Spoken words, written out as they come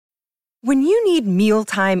When you need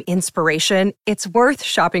mealtime inspiration, it's worth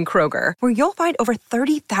shopping Kroger, where you'll find over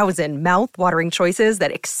 30,000 mouth-watering choices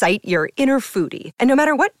that excite your inner foodie. And no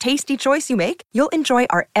matter what tasty choice you make, you'll enjoy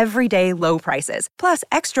our everyday low prices, plus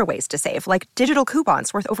extra ways to save, like digital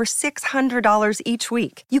coupons worth over $600 each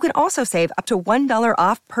week. You can also save up to $1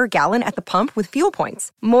 off per gallon at the pump with fuel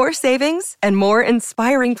points. More savings and more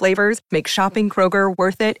inspiring flavors make shopping Kroger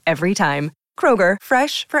worth it every time. Kroger,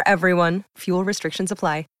 fresh for everyone. Fuel restrictions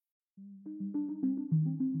apply.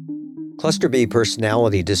 Cluster B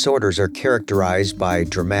personality disorders are characterized by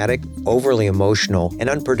dramatic, overly emotional, and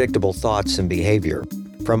unpredictable thoughts and behavior.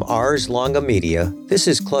 From Ars Longa Media, this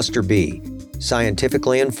is Cluster B,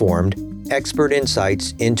 scientifically informed, expert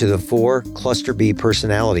insights into the 4 Cluster B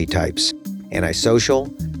personality types: antisocial,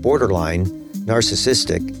 borderline,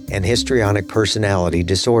 narcissistic, and histrionic personality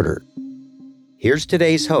disorder. Here's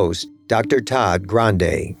today's host, Dr. Todd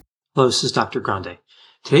Grande. Hello, this is Dr. Grande.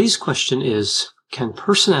 Today's question is, can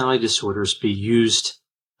personality disorders be used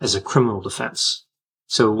as a criminal defense?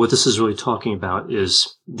 So what this is really talking about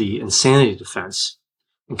is the insanity defense,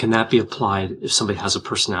 and can that be applied if somebody has a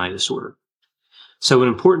personality disorder? So an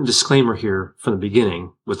important disclaimer here from the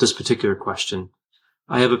beginning with this particular question: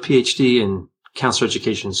 I have a PhD in counselor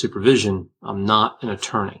education and supervision. I'm not an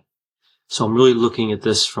attorney. So I'm really looking at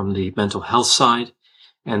this from the mental health side,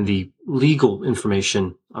 and the legal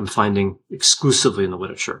information I'm finding exclusively in the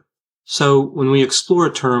literature. So when we explore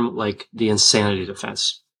a term like the insanity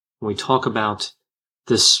defense, when we talk about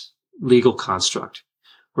this legal construct,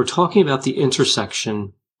 we're talking about the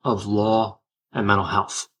intersection of law and mental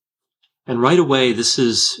health. And right away, this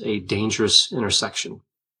is a dangerous intersection.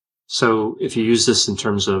 So if you use this in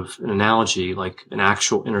terms of an analogy, like an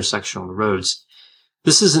actual intersection on the roads,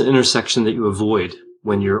 this is an intersection that you avoid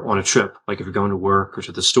when you're on a trip, like if you're going to work or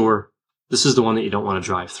to the store. This is the one that you don't want to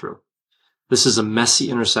drive through. This is a messy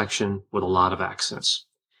intersection with a lot of accidents.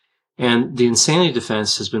 And the insanity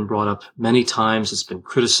defense has been brought up many times. It's been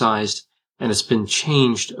criticized, and it's been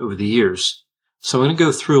changed over the years. So I'm going to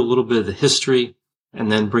go through a little bit of the history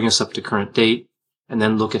and then bring us up to current date, and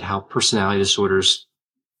then look at how personality disorders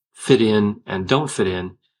fit in and don't fit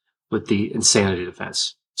in with the insanity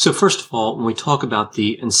defense. So first of all, when we talk about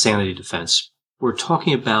the insanity defense, we're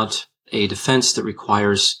talking about a defense that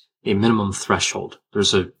requires a minimum threshold.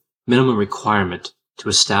 There's a minimum requirement to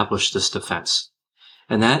establish this defense,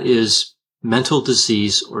 and that is mental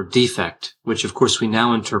disease or defect, which of course we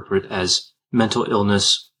now interpret as mental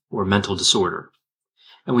illness or mental disorder.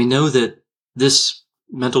 And we know that this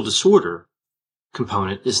mental disorder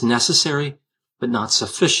component is necessary but not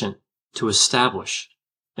sufficient to establish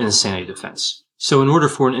an insanity defense. So in order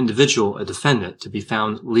for an individual, a defendant, to be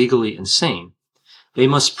found legally insane, they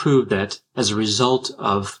must prove that as a result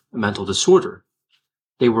of a mental disorder,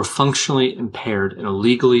 they were functionally impaired in a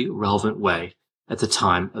legally relevant way at the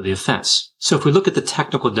time of the offense. So if we look at the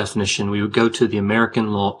technical definition, we would go to the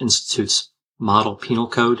American Law Institute's Model Penal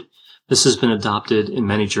Code. This has been adopted in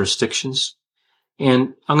many jurisdictions.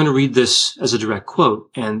 And I'm going to read this as a direct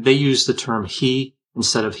quote, and they use the term he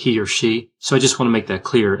instead of he or she. So I just want to make that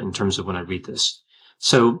clear in terms of when I read this.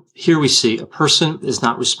 So here we see a person is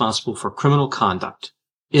not responsible for criminal conduct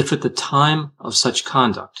if at the time of such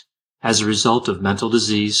conduct, as a result of mental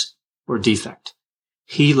disease or defect,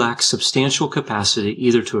 he lacks substantial capacity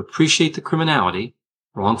either to appreciate the criminality,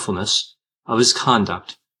 wrongfulness, of his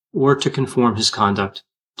conduct, or to conform his conduct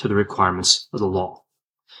to the requirements of the law.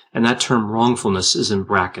 And that term wrongfulness is in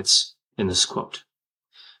brackets in this quote.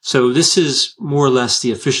 So this is more or less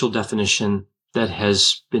the official definition that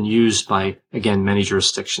has been used by, again, many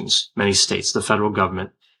jurisdictions, many states, the federal government,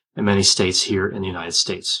 and many states here in the United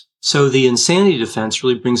States. So the insanity defense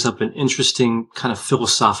really brings up an interesting kind of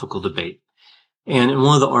philosophical debate. And in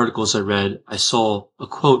one of the articles I read, I saw a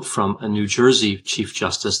quote from a New Jersey Chief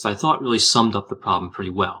Justice that I thought really summed up the problem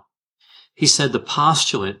pretty well. He said the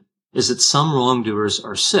postulate is that some wrongdoers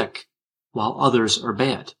are sick while others are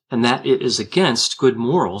bad, and that it is against good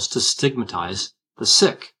morals to stigmatize the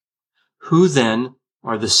sick. Who then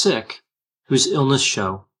are the sick whose illness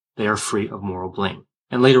show they are free of moral blame?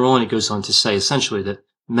 And later on, he goes on to say essentially that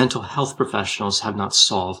mental health professionals have not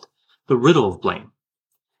solved the riddle of blame.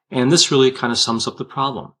 And this really kind of sums up the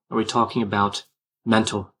problem. Are we talking about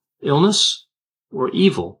mental illness or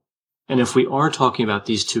evil? And if we are talking about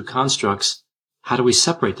these two constructs, how do we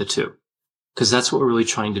separate the two? Because that's what we're really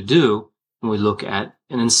trying to do when we look at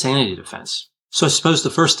an insanity defense. So I suppose the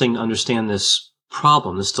first thing to understand this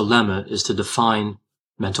problem, this dilemma, is to define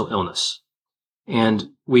mental illness. And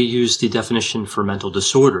we use the definition for mental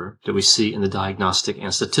disorder that we see in the Diagnostic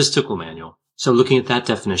and Statistical Manual. So looking at that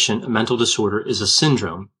definition, a mental disorder is a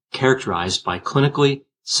syndrome characterized by clinically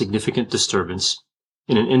significant disturbance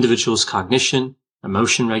in an individual's cognition,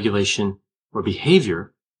 emotion regulation, or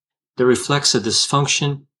behavior that reflects a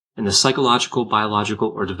dysfunction in the psychological, biological,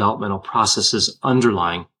 or developmental processes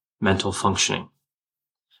underlying mental functioning.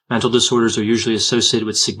 Mental disorders are usually associated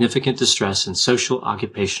with significant distress in social,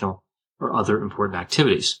 occupational, or other important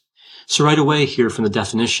activities. So right away here from the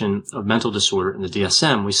definition of mental disorder in the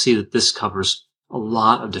DSM, we see that this covers a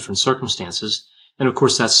lot of different circumstances. And of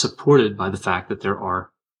course, that's supported by the fact that there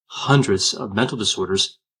are hundreds of mental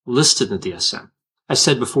disorders listed in the DSM. I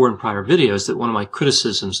said before in prior videos that one of my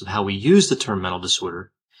criticisms of how we use the term mental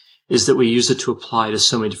disorder is that we use it to apply to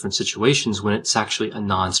so many different situations when it's actually a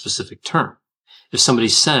non-specific term. If somebody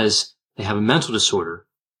says they have a mental disorder,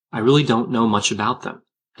 I really don't know much about them.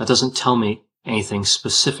 That doesn't tell me anything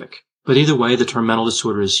specific. But either way, the term mental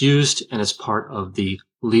disorder is used, and it's part of the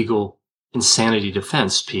legal insanity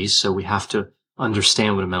defense piece. So we have to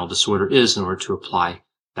understand what a mental disorder is in order to apply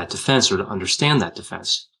that defense or to understand that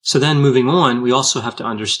defense. So then moving on, we also have to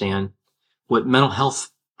understand what mental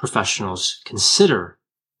health professionals consider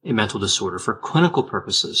a mental disorder for clinical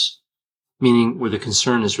purposes, meaning where the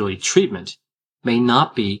concern is really treatment, may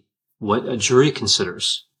not be what a jury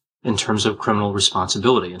considers in terms of criminal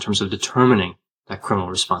responsibility, in terms of determining that criminal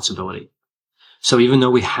responsibility. So even though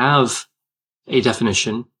we have a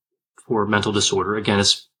definition for mental disorder, again,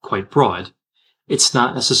 it's quite broad, it's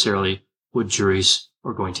not necessarily what juries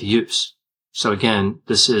are going to use. So again,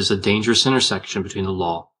 this is a dangerous intersection between the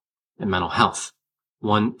law and mental health,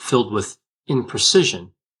 one filled with imprecision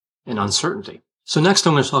and uncertainty. So next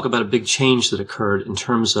I'm going to talk about a big change that occurred in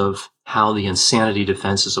terms of how the insanity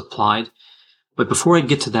defense is applied. But before I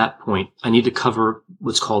get to that point, I need to cover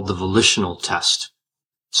what's called the volitional test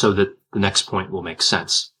so that the next point will make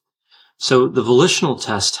sense. So the volitional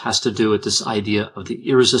test has to do with this idea of the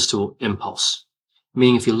irresistible impulse,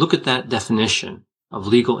 meaning if you look at that definition of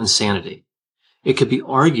legal insanity, it could be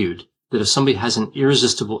argued that if somebody has an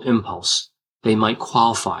irresistible impulse, they might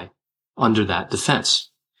qualify under that defense.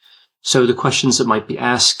 So the questions that might be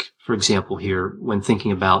asked, for example, here when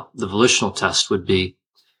thinking about the volitional test would be,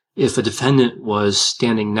 if a defendant was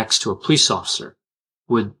standing next to a police officer,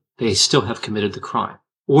 would they still have committed the crime?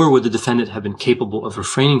 Or would the defendant have been capable of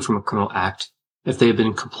refraining from a criminal act if they had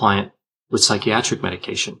been compliant with psychiatric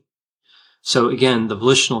medication? So again, the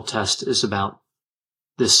volitional test is about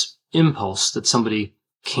this impulse that somebody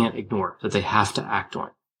can't ignore, that they have to act on.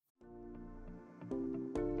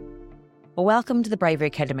 Welcome to the Bravery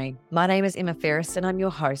Academy. My name is Emma Ferris and I'm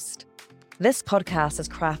your host. This podcast is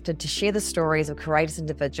crafted to share the stories of courageous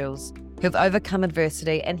individuals who have overcome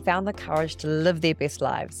adversity and found the courage to live their best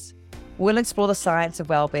lives. We'll explore the science of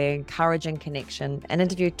well-being, courage and connection, and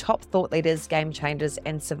interview top thought leaders, game changers,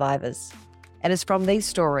 and survivors. It is from these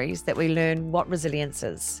stories that we learn what resilience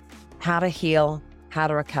is, how to heal, how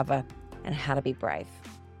to recover, and how to be brave.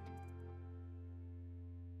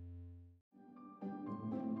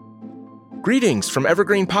 Greetings from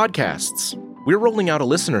Evergreen Podcasts. We're rolling out a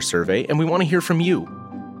listener survey and we want to hear from you.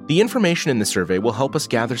 The information in the survey will help us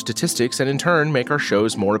gather statistics and in turn make our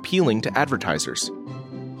shows more appealing to advertisers.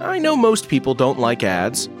 I know most people don't like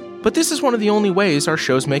ads, but this is one of the only ways our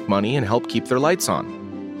shows make money and help keep their lights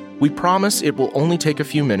on. We promise it will only take a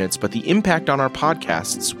few minutes, but the impact on our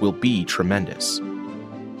podcasts will be tremendous.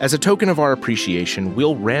 As a token of our appreciation,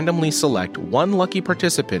 we'll randomly select one lucky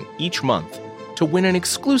participant each month to win an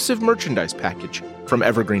exclusive merchandise package from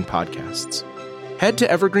Evergreen Podcasts. Head to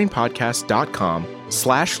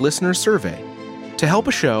evergreenpodcast.com/listenersurvey to help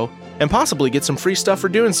a show and possibly get some free stuff for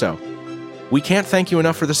doing so. We can't thank you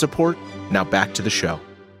enough for the support. Now back to the show.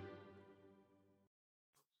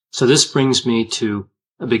 So this brings me to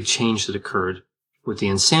a big change that occurred with the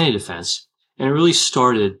insanity defense, and it really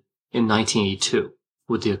started in 1982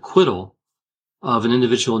 with the acquittal of an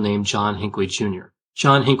individual named John Hinckley Jr.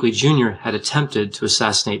 John Hinckley Jr. had attempted to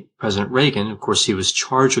assassinate President Reagan. Of course, he was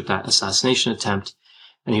charged with that assassination attempt,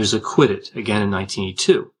 and he was acquitted again in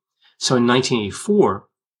 1982. So in 1984,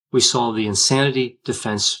 we saw the Insanity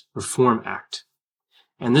Defense Reform Act.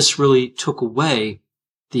 And this really took away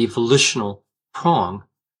the volitional prong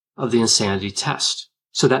of the insanity test.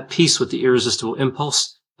 So that piece with the irresistible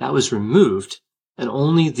impulse, that was removed, and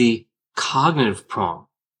only the cognitive prong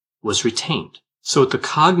was retained. So with the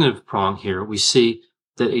cognitive prong here, we see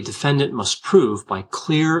that a defendant must prove by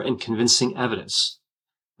clear and convincing evidence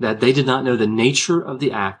that they did not know the nature of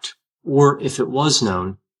the act, or if it was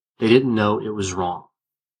known, they didn't know it was wrong.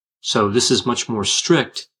 So this is much more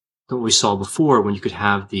strict than what we saw before when you could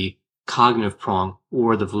have the cognitive prong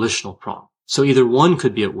or the volitional prong. So either one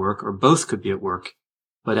could be at work or both could be at work.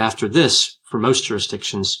 But after this, for most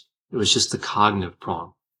jurisdictions, it was just the cognitive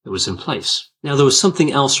prong that was in place. Now, there was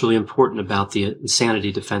something else really important about the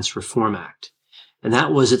Insanity Defense Reform Act, and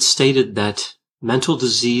that was it stated that mental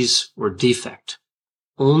disease or defect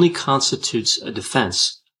only constitutes a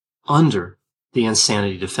defense under the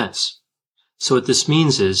insanity defense. So what this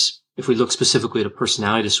means is, if we look specifically at a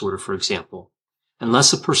personality disorder, for example,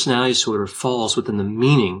 unless a personality disorder falls within the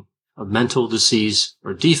meaning of mental disease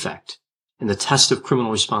or defect in the test of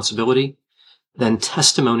criminal responsibility, then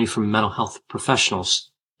testimony from mental health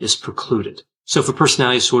professionals is precluded. So if a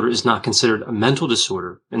personality disorder is not considered a mental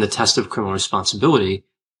disorder in the test of criminal responsibility,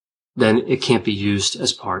 then it can't be used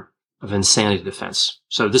as part of insanity defense.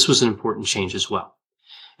 So this was an important change as well.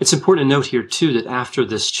 It's important to note here, too, that after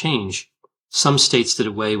this change, some states did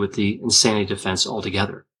away with the insanity defense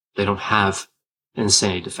altogether. They don't have an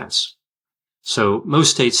insanity defense. So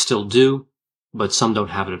most states still do, but some don't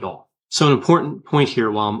have it at all. So an important point here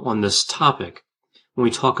while I'm on this topic, when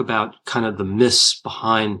we talk about kind of the myths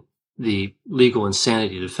behind the legal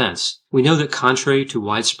insanity defense, we know that contrary to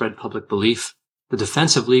widespread public belief, the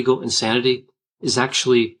defense of legal insanity is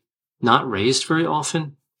actually not raised very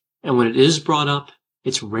often, and when it is brought up,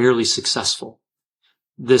 it's rarely successful.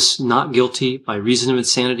 This not guilty by reason of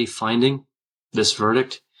insanity finding, this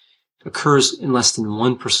verdict, occurs in less than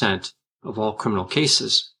 1% of all criminal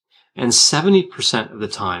cases, and 70% of the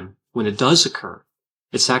time, when it does occur,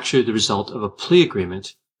 it's actually the result of a plea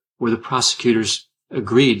agreement where the prosecutors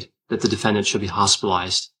agreed that the defendant should be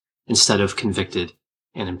hospitalized instead of convicted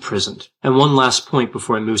and imprisoned. And one last point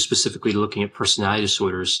before I move specifically to looking at personality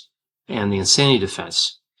disorders and the insanity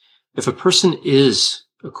defense. If a person is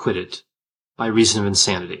acquitted by reason of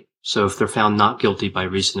insanity, so if they're found not guilty by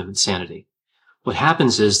reason of insanity, what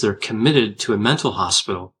happens is they're committed to a mental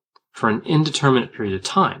hospital for an indeterminate period of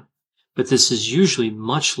time. But this is usually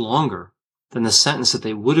much longer than the sentence that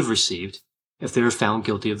they would have received if they were found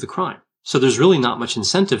guilty of the crime. So there's really not much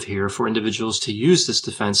incentive here for individuals to use this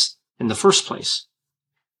defense in the first place.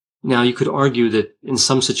 Now, you could argue that in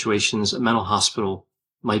some situations, a mental hospital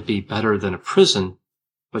might be better than a prison,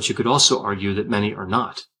 but you could also argue that many are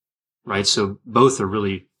not, right? So both are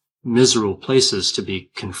really miserable places to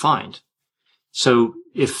be confined. So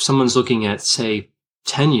if someone's looking at, say,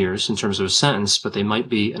 10 years in terms of a sentence, but they might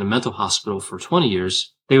be in a mental hospital for 20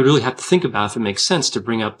 years, they would really have to think about if it makes sense to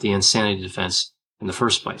bring up the insanity defense in the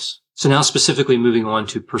first place. So now specifically moving on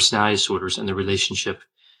to personality disorders and the relationship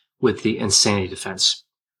with the insanity defense.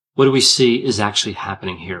 What do we see is actually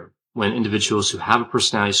happening here when individuals who have a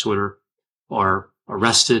personality disorder are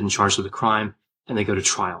arrested and charged with a crime and they go to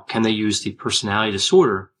trial? Can they use the personality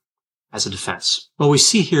disorder as a defense? Well, we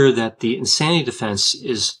see here that the insanity defense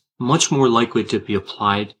is much more likely to be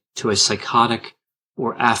applied to a psychotic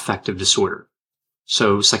or affective disorder.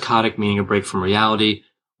 So psychotic meaning a break from reality,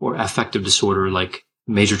 or affective disorder like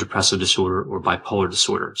major depressive disorder or bipolar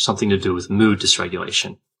disorder, something to do with mood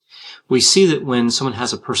dysregulation. We see that when someone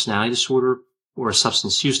has a personality disorder or a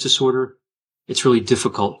substance use disorder, it's really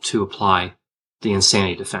difficult to apply the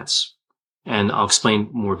insanity defense. And I'll explain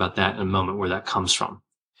more about that in a moment, where that comes from.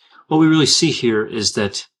 What we really see here is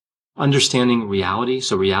that understanding reality,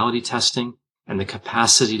 so reality testing, and the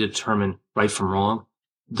capacity to determine right from wrong,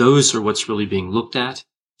 those are what's really being looked at.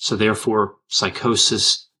 So therefore,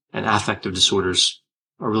 psychosis and affective disorders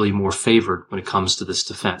are really more favored when it comes to this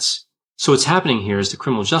defense. So what's happening here is the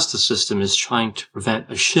criminal justice system is trying to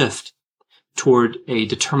prevent a shift toward a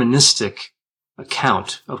deterministic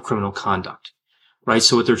account of criminal conduct, right?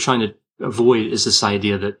 So what they're trying to avoid is this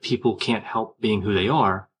idea that people can't help being who they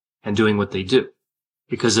are and doing what they do.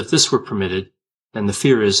 Because if this were permitted, then the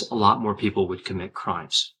fear is a lot more people would commit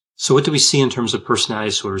crimes. So what do we see in terms of personality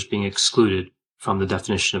disorders being excluded from the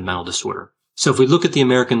definition of mental disorder? So if we look at the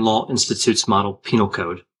American Law Institute's model penal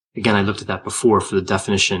code, again, I looked at that before for the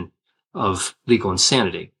definition of legal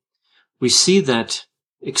insanity, we see that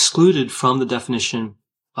excluded from the definition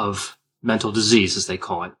of mental disease, as they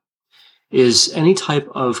call it, is any type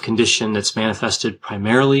of condition that's manifested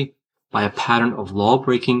primarily by a pattern of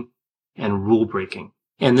law-breaking and rule-breaking.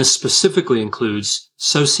 And this specifically includes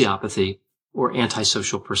sociopathy or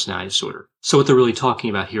antisocial personality disorder. So what they're really talking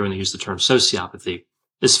about here when they use the term sociopathy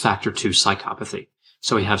is factor 2 psychopathy.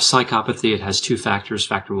 So we have psychopathy, it has two factors,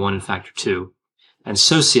 factor 1 and factor 2. And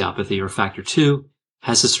sociopathy, or factor 2,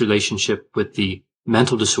 has this relationship with the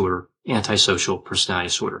mental disorder, antisocial personality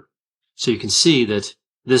disorder. So you can see that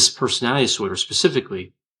this personality disorder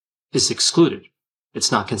specifically is excluded.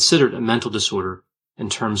 It's not considered a mental disorder in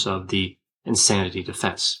terms of the insanity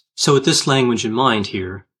defense. So with this language in mind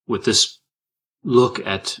here, with this look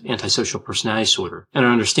at antisocial personality disorder, and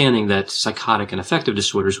our understanding that psychotic and affective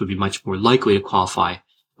disorders would be much more likely to qualify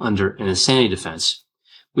under an insanity defense,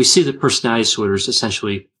 we see that personality disorders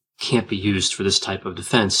essentially can't be used for this type of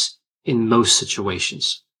defense in most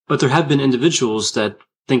situations. But there have been individuals that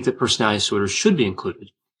think that personality disorders should be included.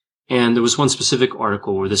 And there was one specific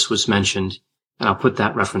article where this was mentioned, and I'll put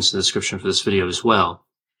that reference in the description for this video as well.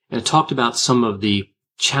 And it talked about some of the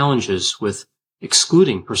challenges with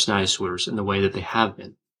excluding personality disorders in the way that they have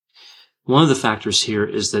been. One of the factors here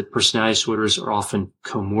is that personality disorders are often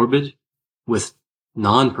comorbid with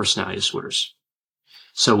non-personality disorders.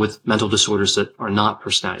 So with mental disorders that are not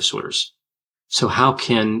personality disorders. So how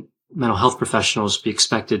can mental health professionals be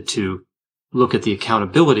expected to look at the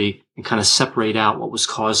accountability and kind of separate out what was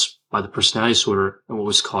caused by the personality disorder and what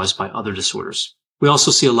was caused by other disorders? We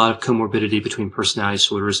also see a lot of comorbidity between personality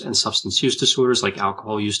disorders and substance use disorders like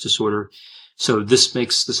alcohol use disorder. So this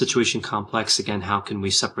makes the situation complex. Again, how can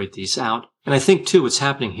we separate these out? And I think too, what's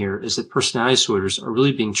happening here is that personality disorders are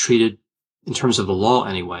really being treated, in terms of the law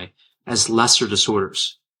anyway, as lesser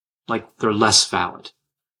disorders, like they're less valid.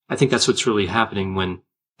 I think that's what's really happening when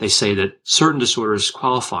they say that certain disorders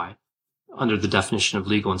qualify under the definition of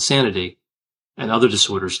legal insanity and other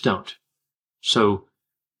disorders don't. So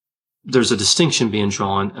there's a distinction being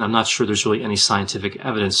drawn, and I'm not sure there's really any scientific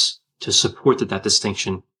evidence to support that that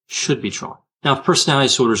distinction should be drawn. Now, if personality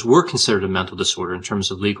disorders were considered a mental disorder in terms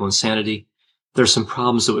of legal insanity, there's some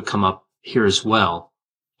problems that would come up here as well.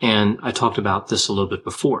 And I talked about this a little bit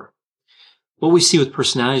before. What we see with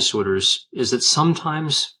personality disorders is that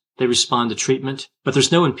sometimes they respond to treatment, but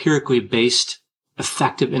there's no empirically based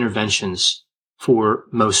effective interventions for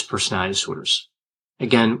most personality disorders.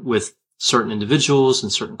 Again, with certain individuals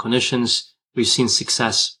and certain clinicians, we've seen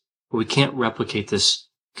success, but we can't replicate this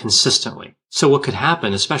consistently. So what could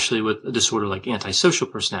happen, especially with a disorder like antisocial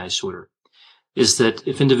personality disorder, is that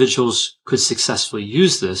if individuals could successfully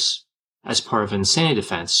use this as part of an insanity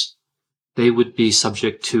defense, they would be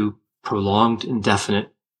subject to prolonged,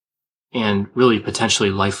 indefinite, and really potentially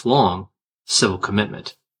lifelong civil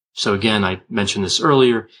commitment. So again, I mentioned this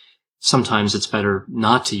earlier. Sometimes it's better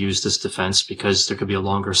not to use this defense because there could be a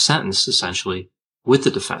longer sentence, essentially, with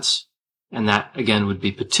the defense. And that, again, would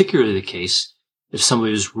be particularly the case if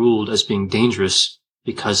somebody is ruled as being dangerous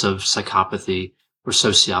because of psychopathy or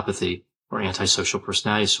sociopathy or antisocial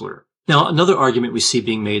personality disorder. Now, another argument we see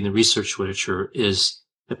being made in the research literature is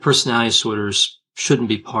that personality disorders shouldn't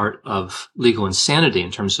be part of legal insanity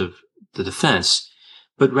in terms of the defense,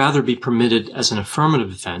 but rather be permitted as an affirmative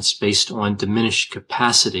defense based on diminished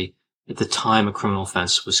capacity at the time a criminal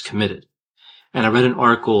offense was committed. And I read an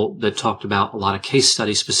article that talked about a lot of case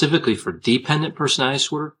studies specifically for dependent personality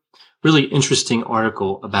disorder. Really interesting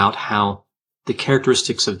article about how the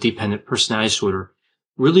characteristics of dependent personality disorder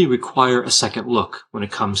really require a second look when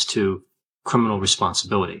it comes to criminal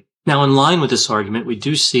responsibility. Now, in line with this argument, we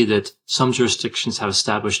do see that some jurisdictions have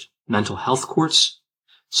established mental health courts.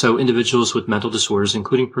 So individuals with mental disorders,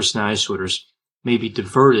 including personality disorders, may be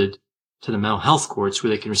diverted to the mental health courts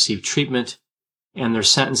where they can receive treatment, and their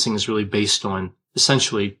sentencing is really based on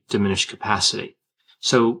essentially diminished capacity.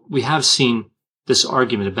 So we have seen this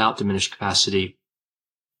argument about diminished capacity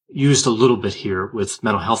used a little bit here with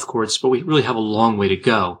mental health courts, but we really have a long way to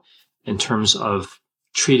go in terms of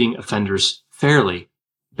treating offenders fairly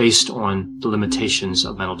based on the limitations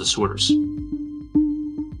of mental disorders.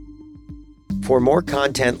 For more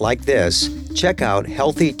content like this, check out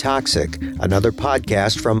Healthy Toxic, another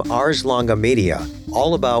podcast from Ars Longa Media,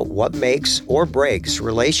 all about what makes or breaks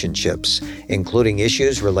relationships, including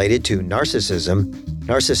issues related to narcissism,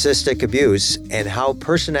 narcissistic abuse, and how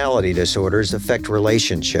personality disorders affect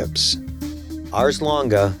relationships. Ars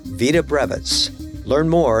Longa Vita Brevis. Learn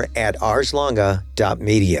more at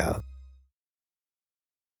arslonga.media.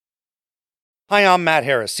 Hi, I'm Matt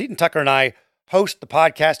Harris. Seton Tucker and I host the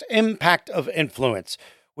podcast Impact of Influence,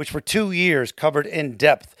 which for 2 years covered in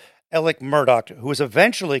depth Alec Murdaugh, who was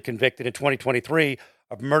eventually convicted in 2023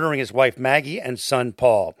 of murdering his wife Maggie and son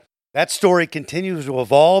Paul. That story continues to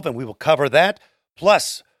evolve, and we will cover that.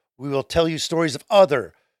 Plus, we will tell you stories of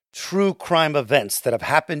other true crime events that have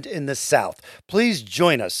happened in the South. Please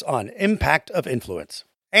join us on Impact of Influence.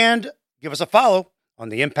 And give us a follow on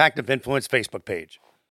the Impact of Influence Facebook page.